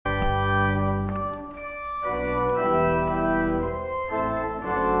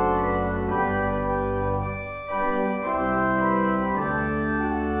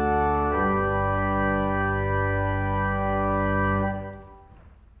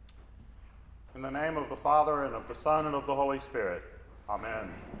In the name of the Father, and of the Son, and of the Holy Spirit.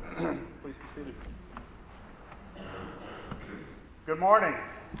 Amen. Please be seated. Good morning.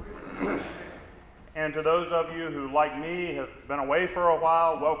 And to those of you who, like me, have been away for a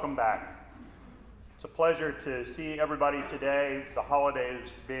while, welcome back. It's a pleasure to see everybody today, the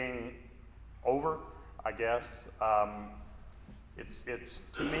holidays being over, I guess. It's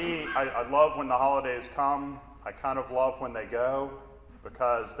to me, I love when the holidays come. I kind of love when they go,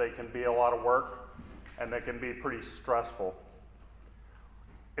 because they can be a lot of work and they can be pretty stressful.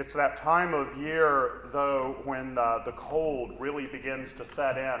 It's that time of year, though, when the cold really begins to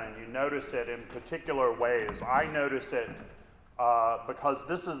set in, and you notice it in particular ways. I notice it because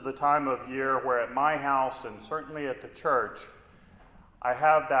this is the time of year where at my house, and certainly at the church, I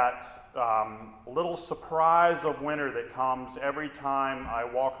have that little surprise of winter that comes every time I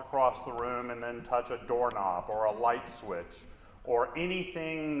walk across the room and then touch a doorknob or a light switch, or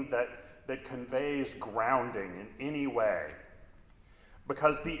anything that conveys grounding in any way.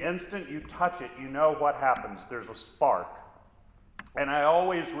 Because the instant you touch it, you know what happens. There's a spark. And I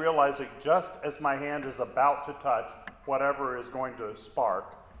always realize it just as my hand is about to touch whatever is going to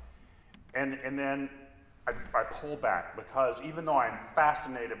spark. And then I pull back, because even though I'm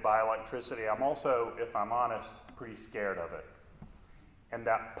fascinated by electricity, I'm also, if I'm honest, pretty scared of it. And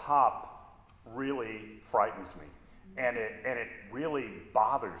that pop really frightens me. And it really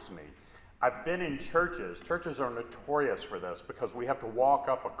bothers me. I've been in churches. Churches are notorious for this because we have to walk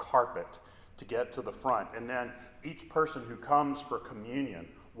up a carpet to get to the front. And then each person who comes for communion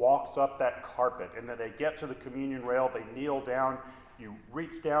walks up that carpet. And then they get to the communion rail, they kneel down, you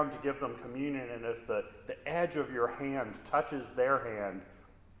reach down to give them communion, and if the edge of your hand touches their hand,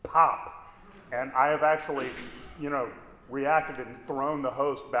 pop. And I have actually, reacted and thrown the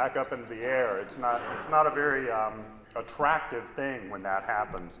host back up into the air. It's not a very attractive thing when that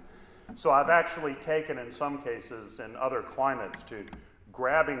happens. So I've actually taken, in some cases, in other climates, to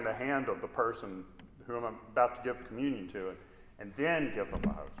grabbing the hand of the person who I'm about to give communion to, and then give them the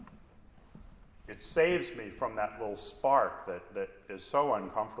host. It saves me from that little spark that is so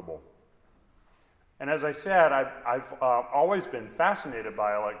uncomfortable. And as I said, I've always been fascinated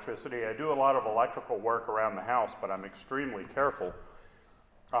by electricity. I do a lot of electrical work around the house, but I'm extremely careful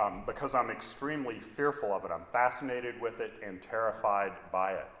because I'm extremely fearful of it. I'm fascinated with it and terrified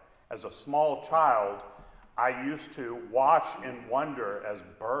by it. As a small child, I used to watch and wonder as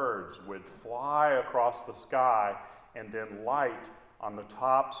birds would fly across the sky and then light on the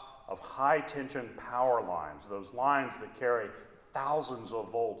tops of high-tension power lines, those lines that carry thousands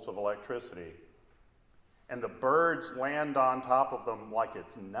of volts of electricity. And the birds land on top of them like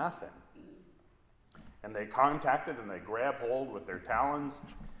it's nothing. And they contact it and they grab hold with their talons,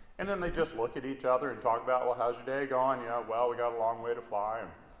 and then they just look at each other and talk about, well, how's your day going? Yeah, well, we got a long way to fly.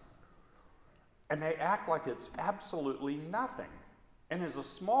 And they act like it's absolutely nothing. And as a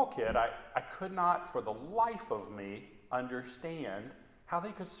small kid, I could not, for the life of me, understand how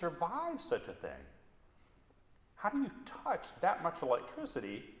they could survive such a thing. How do you touch that much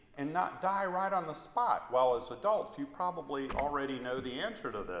electricity and not die right on the spot? Well, as adults, you probably already know the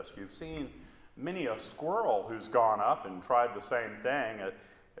answer to this. You've seen many a squirrel who's gone up and tried the same thing. At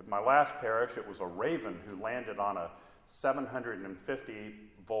my last parish, it was a raven who landed on a 750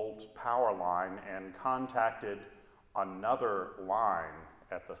 volts power line and contacted another line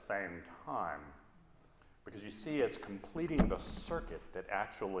at the same time. Because you see, it's completing the circuit that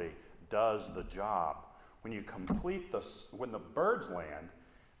actually does the job. When the birds land,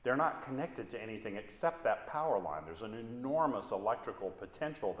 they're not connected to anything except that power line. There's an enormous electrical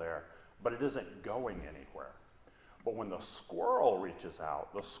potential there, but it isn't going anywhere. But when the squirrel reaches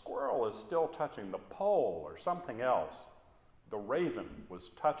out, the squirrel is still touching the pole or something else. The raven was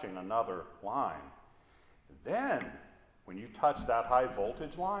touching another line. Then, when you touch that high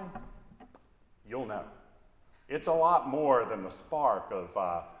voltage line, you'll know. It's a lot more than the spark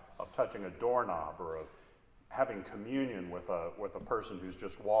of touching a doorknob or of having communion with a person who's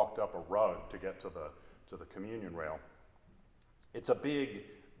just walked up a rug to get to the communion rail. It's a big,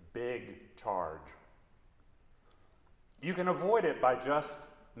 big charge. You can avoid it by just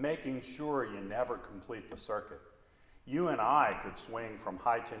making sure you never complete the circuit. You and I could swing from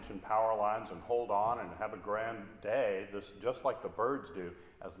high-tension power lines and hold on and have a grand day, just like the birds do,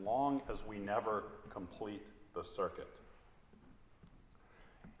 as long as we never complete the circuit.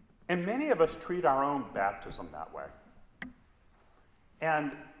 And many of us treat our own baptism that way.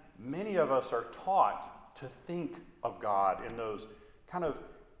 And many of us are taught to think of God in those kind of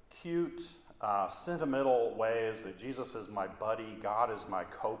cute, sentimental ways that Jesus is my buddy, God is my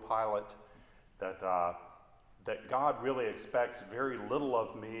co-pilot, that that God really expects very little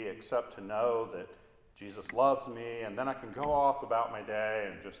of me except to know that Jesus loves me, and then I can go off about my day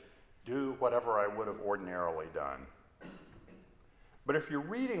and just do whatever I would have ordinarily done. But if you're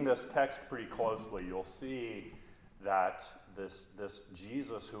reading this text pretty closely, you'll see that this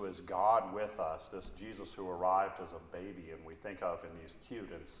Jesus who is God with us, this Jesus who arrived as a baby and we think of in these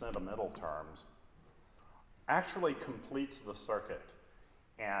cute and sentimental terms, actually completes the circuit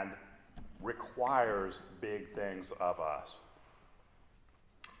and requires big things of us.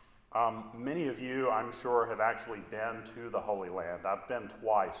 Many of you, I'm sure, have actually been to the Holy Land. I've been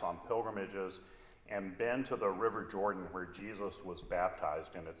twice on pilgrimages and been to the River Jordan where Jesus was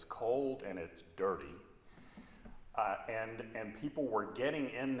baptized, and it's cold and it's dirty. And people were getting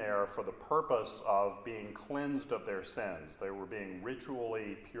in there for the purpose of being cleansed of their sins. They were being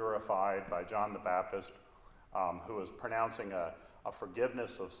ritually purified by John the Baptist, who was pronouncing a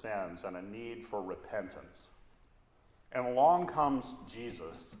forgiveness of sins and a need for repentance. And along comes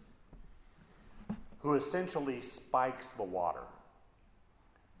Jesus, who essentially spikes the water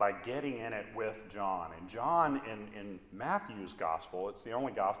by getting in it with John. And John, in Matthew's gospel, it's the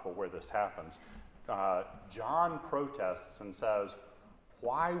only gospel where this happens, John protests and says,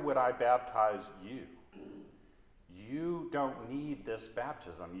 "Why would I baptize you? You don't need this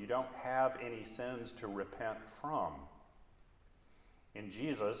baptism. You don't have any sins to repent from." And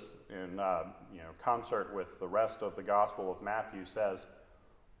Jesus, in concert with the rest of the Gospel of Matthew, says,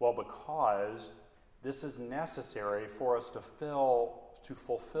 well, because this is necessary for us to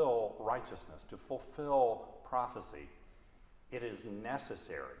fulfill righteousness, to fulfill prophecy. It is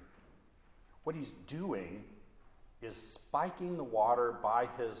necessary. What he's doing is spiking the water by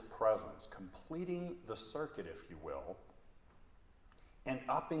his presence, completing the circuit, if you will, and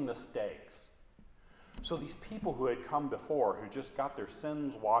upping the stakes. So these people who had come before, who just got their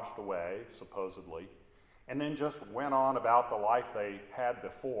sins washed away, supposedly, and then just went on about the life they had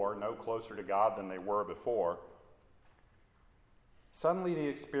before, no closer to God than they were before, suddenly the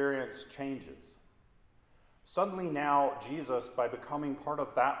experience changes. Suddenly now Jesus, by becoming part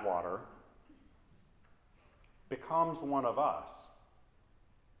of that water, becomes one of us,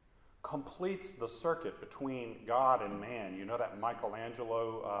 completes the circuit between God and man. You know that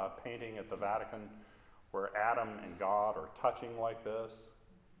Michelangelo painting at the Vatican where Adam and God are touching like this?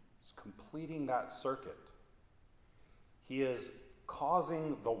 He's completing that circuit. He is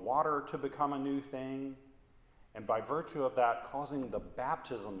causing the water to become a new thing, and by virtue of that, causing the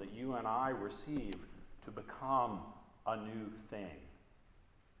baptism that you and I receive to become a new thing.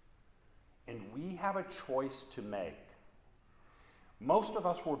 And we have a choice to make. Most of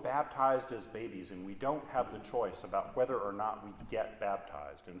us were baptized as babies, and we don't have the choice about whether or not we get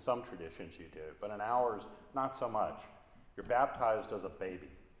baptized. In some traditions you do, but in ours, not so much. You're baptized as a baby.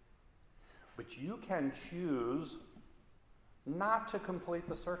 But you can choose not to complete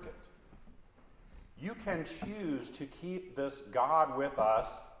the circuit. You can choose to keep this God with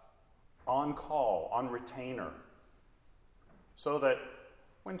us on call, on retainer, so that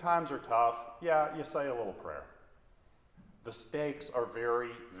when times are tough, you say a little prayer. The stakes are very,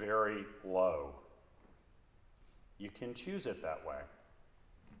 very low. You can choose it that way.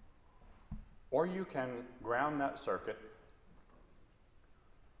 Or you can ground that circuit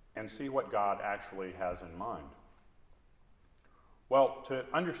and see what God actually has in mind. Well, to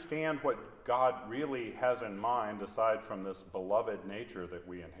understand what God really has in mind, aside from this beloved nature that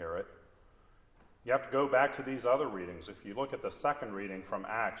we inherit, you have to go back to these other readings. If you look at the second reading from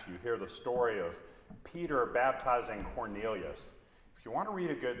Acts, you hear the story of Peter baptizing Cornelius. If you want to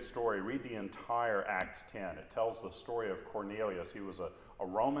read a good story, read the entire Acts 10. It tells the story of Cornelius. He was a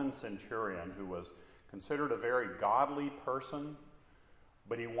Roman centurion who was considered a very godly person,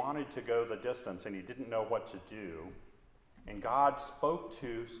 but he wanted to go the distance and he didn't know what to do. And God spoke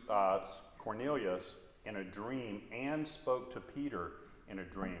to Cornelius in a dream and spoke to Peter in a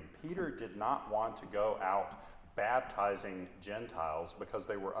dream. Peter did not want to go out baptizing Gentiles because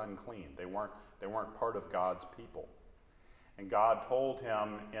they were unclean. They weren't part of God's people. And God told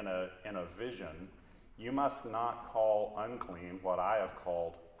him in a vision, "You must not call unclean what I have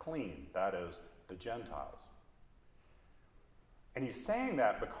called clean," that is, the Gentiles. And he's saying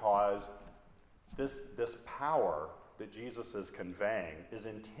that because this power that Jesus is conveying is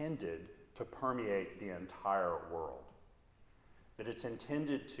intended to permeate the entire world. That it's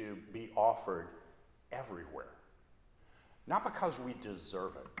intended to be offered everywhere. Not because we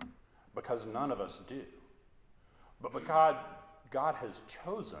deserve it, because none of us do, but because God has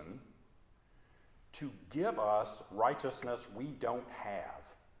chosen to give us righteousness we don't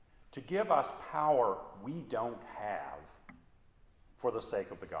have, to give us power we don't have for the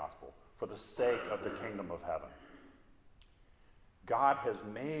sake of the gospel, for the sake of the kingdom of heaven. God has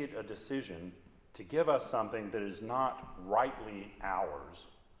made a decision to give us something that is not rightly ours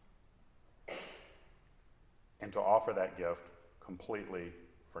and to offer that gift completely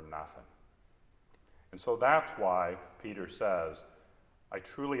for nothing. And so that's why Peter says, I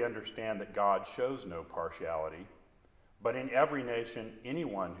truly understand that God shows no partiality, but in every nation,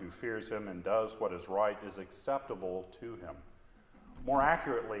 anyone who fears him and does what is right is acceptable to him. More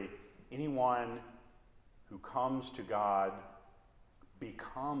accurately, anyone who comes to God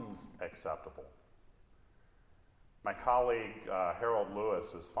becomes acceptable. My colleague Harold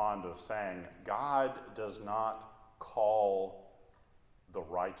Lewis is fond of saying, God does not call the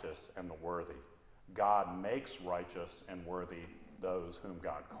righteous and the worthy. God makes righteous and worthy those whom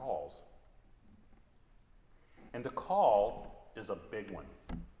God calls. And the call is a big one.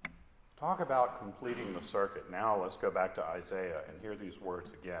 Talk about completing the circuit. Now let's go back to Isaiah and hear these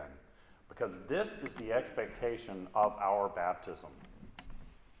words again, because this is the expectation of our baptism.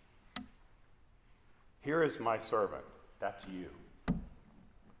 Here is my servant, that's you,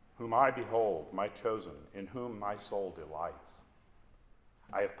 whom I behold, my chosen, in whom my soul delights.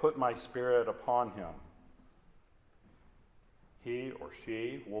 I have put my spirit upon him. He or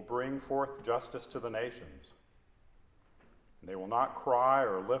she will bring forth justice to the nations. They will not cry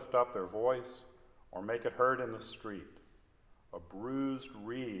or lift up their voice or make it heard in the street. A bruised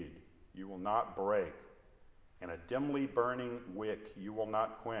reed you will not break, and a dimly burning wick you will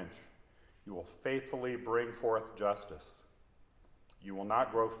not quench. You will faithfully bring forth justice. You will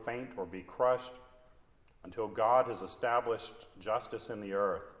not grow faint or be crushed until God has established justice in the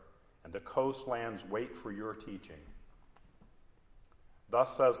earth, and the coastlands wait for your teaching.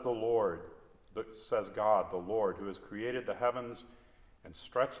 Thus says the Lord, says God, the Lord, who has created the heavens and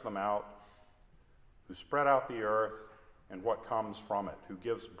stretched them out, who spread out the earth and what comes from it, who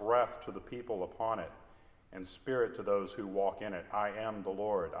gives breath to the people upon it, and spirit to those who walk in it. I am the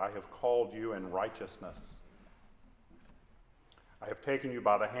Lord. I have called you in righteousness. I have taken you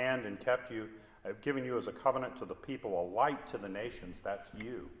by the hand and kept you. I have given you as a covenant to the people, a light to the nations. That's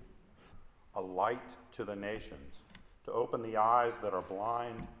you. A light to the nations, to open the eyes that are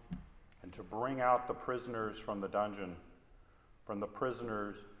blind, and to bring out the prisoners from the dungeon, from the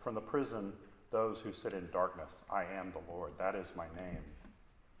prison, those who sit in darkness. I am the Lord. That is my name.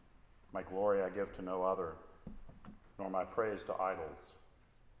 My glory I give to no other, nor my praise to idols.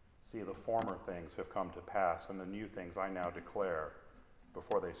 See, the former things have come to pass, and the new things I now declare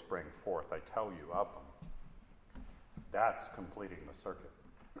before they spring forth. I tell you of them. That's completing the circuit.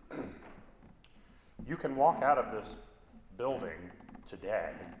 You can walk out of this building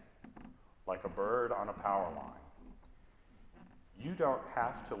today like a bird on a power line. You don't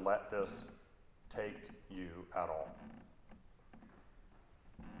have to let this take you at all.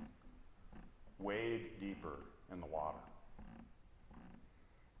 Wade deeper in the water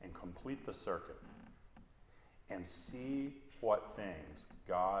and complete the circuit and see what things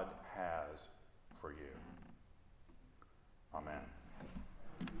God has for you. Amen.